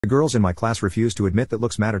The girls in my class refused to admit that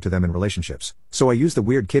looks matter to them in relationships, so I used the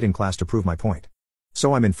weird kid in class to prove my point.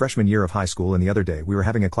 So I'm in freshman year of high school and the other day we were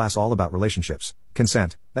having a class all about relationships,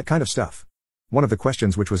 consent, that kind of stuff. One of the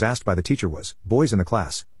questions which was asked by the teacher was, boys in the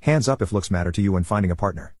class, hands up if looks matter to you when finding a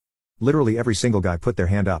partner. Literally every single guy put their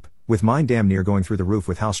hand up, with mine damn near going through the roof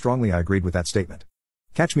with how strongly I agreed with that statement.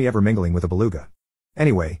 Catch me ever mingling with a beluga.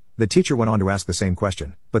 Anyway, the teacher went on to ask the same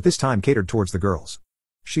question, but this time catered towards the girls.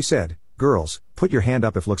 She said, girls, put your hand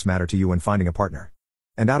up if looks matter to you when finding a partner.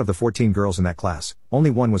 And out of the 14 girls in that class,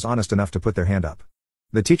 only one was honest enough to put their hand up.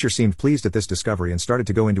 The teacher seemed pleased at this discovery and started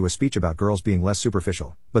to go into a speech about girls being less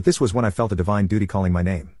superficial, but this was when I felt a divine duty calling my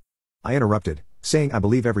name. I interrupted, saying I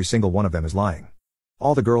believe every single one of them is lying.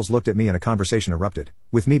 All the girls looked at me and a conversation erupted,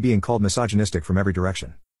 with me being called misogynistic from every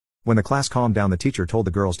direction. When the class calmed down, the teacher told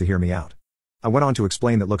the girls to hear me out. I went on to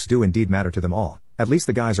explain that looks do indeed matter to them all, at least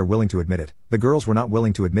the guys are willing to admit it, the girls were not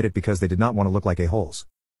willing to admit it because they did not want to look like a-holes.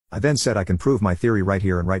 I then said I can prove my theory right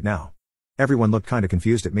here and right now. Everyone looked kinda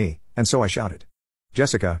confused at me, and so I shouted.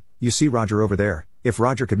 Jessica, you see Roger over there, if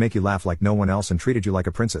Roger could make you laugh like no one else and treated you like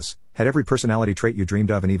a princess, had every personality trait you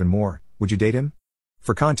dreamed of and even more, would you date him?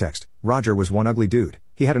 For context, Roger was one ugly dude,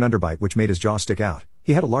 he had an underbite which made his jaw stick out,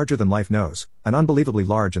 he had a larger-than-life nose, an unbelievably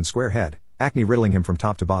large and square head, acne riddling him from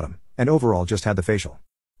top to bottom, and overall just had the facial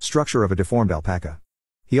structure of a deformed alpaca.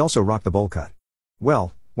 He also rocked the bowl cut.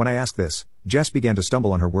 Well, when I asked this, Jess began to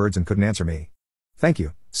stumble on her words and couldn't answer me. Thank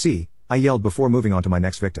you, see, I yelled before moving on to my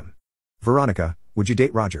next victim. Veronica, would you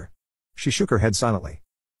date Roger? She shook her head silently.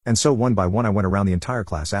 And so one by one I went around the entire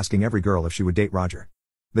class asking every girl if she would date Roger.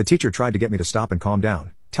 The teacher tried to get me to stop and calm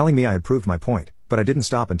down, telling me I had proved my point, but I didn't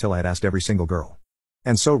stop until I had asked every single girl.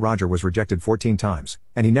 And so Roger was rejected 14 times,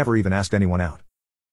 and he never even asked anyone out.